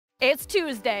It's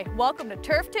Tuesday. Welcome to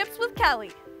Turf Tips with Kelly.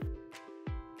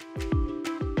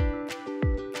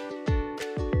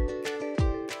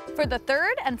 For the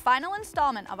third and final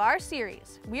installment of our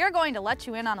series, we are going to let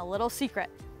you in on a little secret.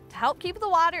 To help keep the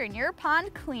water in your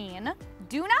pond clean,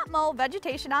 do not mow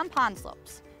vegetation on pond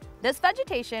slopes. This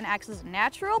vegetation acts as a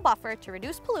natural buffer to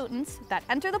reduce pollutants that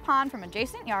enter the pond from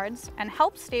adjacent yards and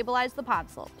help stabilize the pond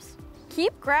slopes.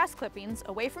 Keep grass clippings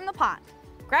away from the pond.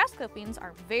 Grass clippings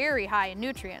are very high in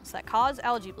nutrients that cause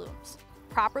algae blooms.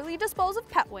 Properly dispose of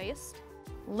pet waste,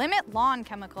 limit lawn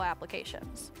chemical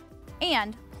applications,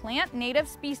 and plant native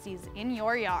species in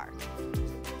your yard.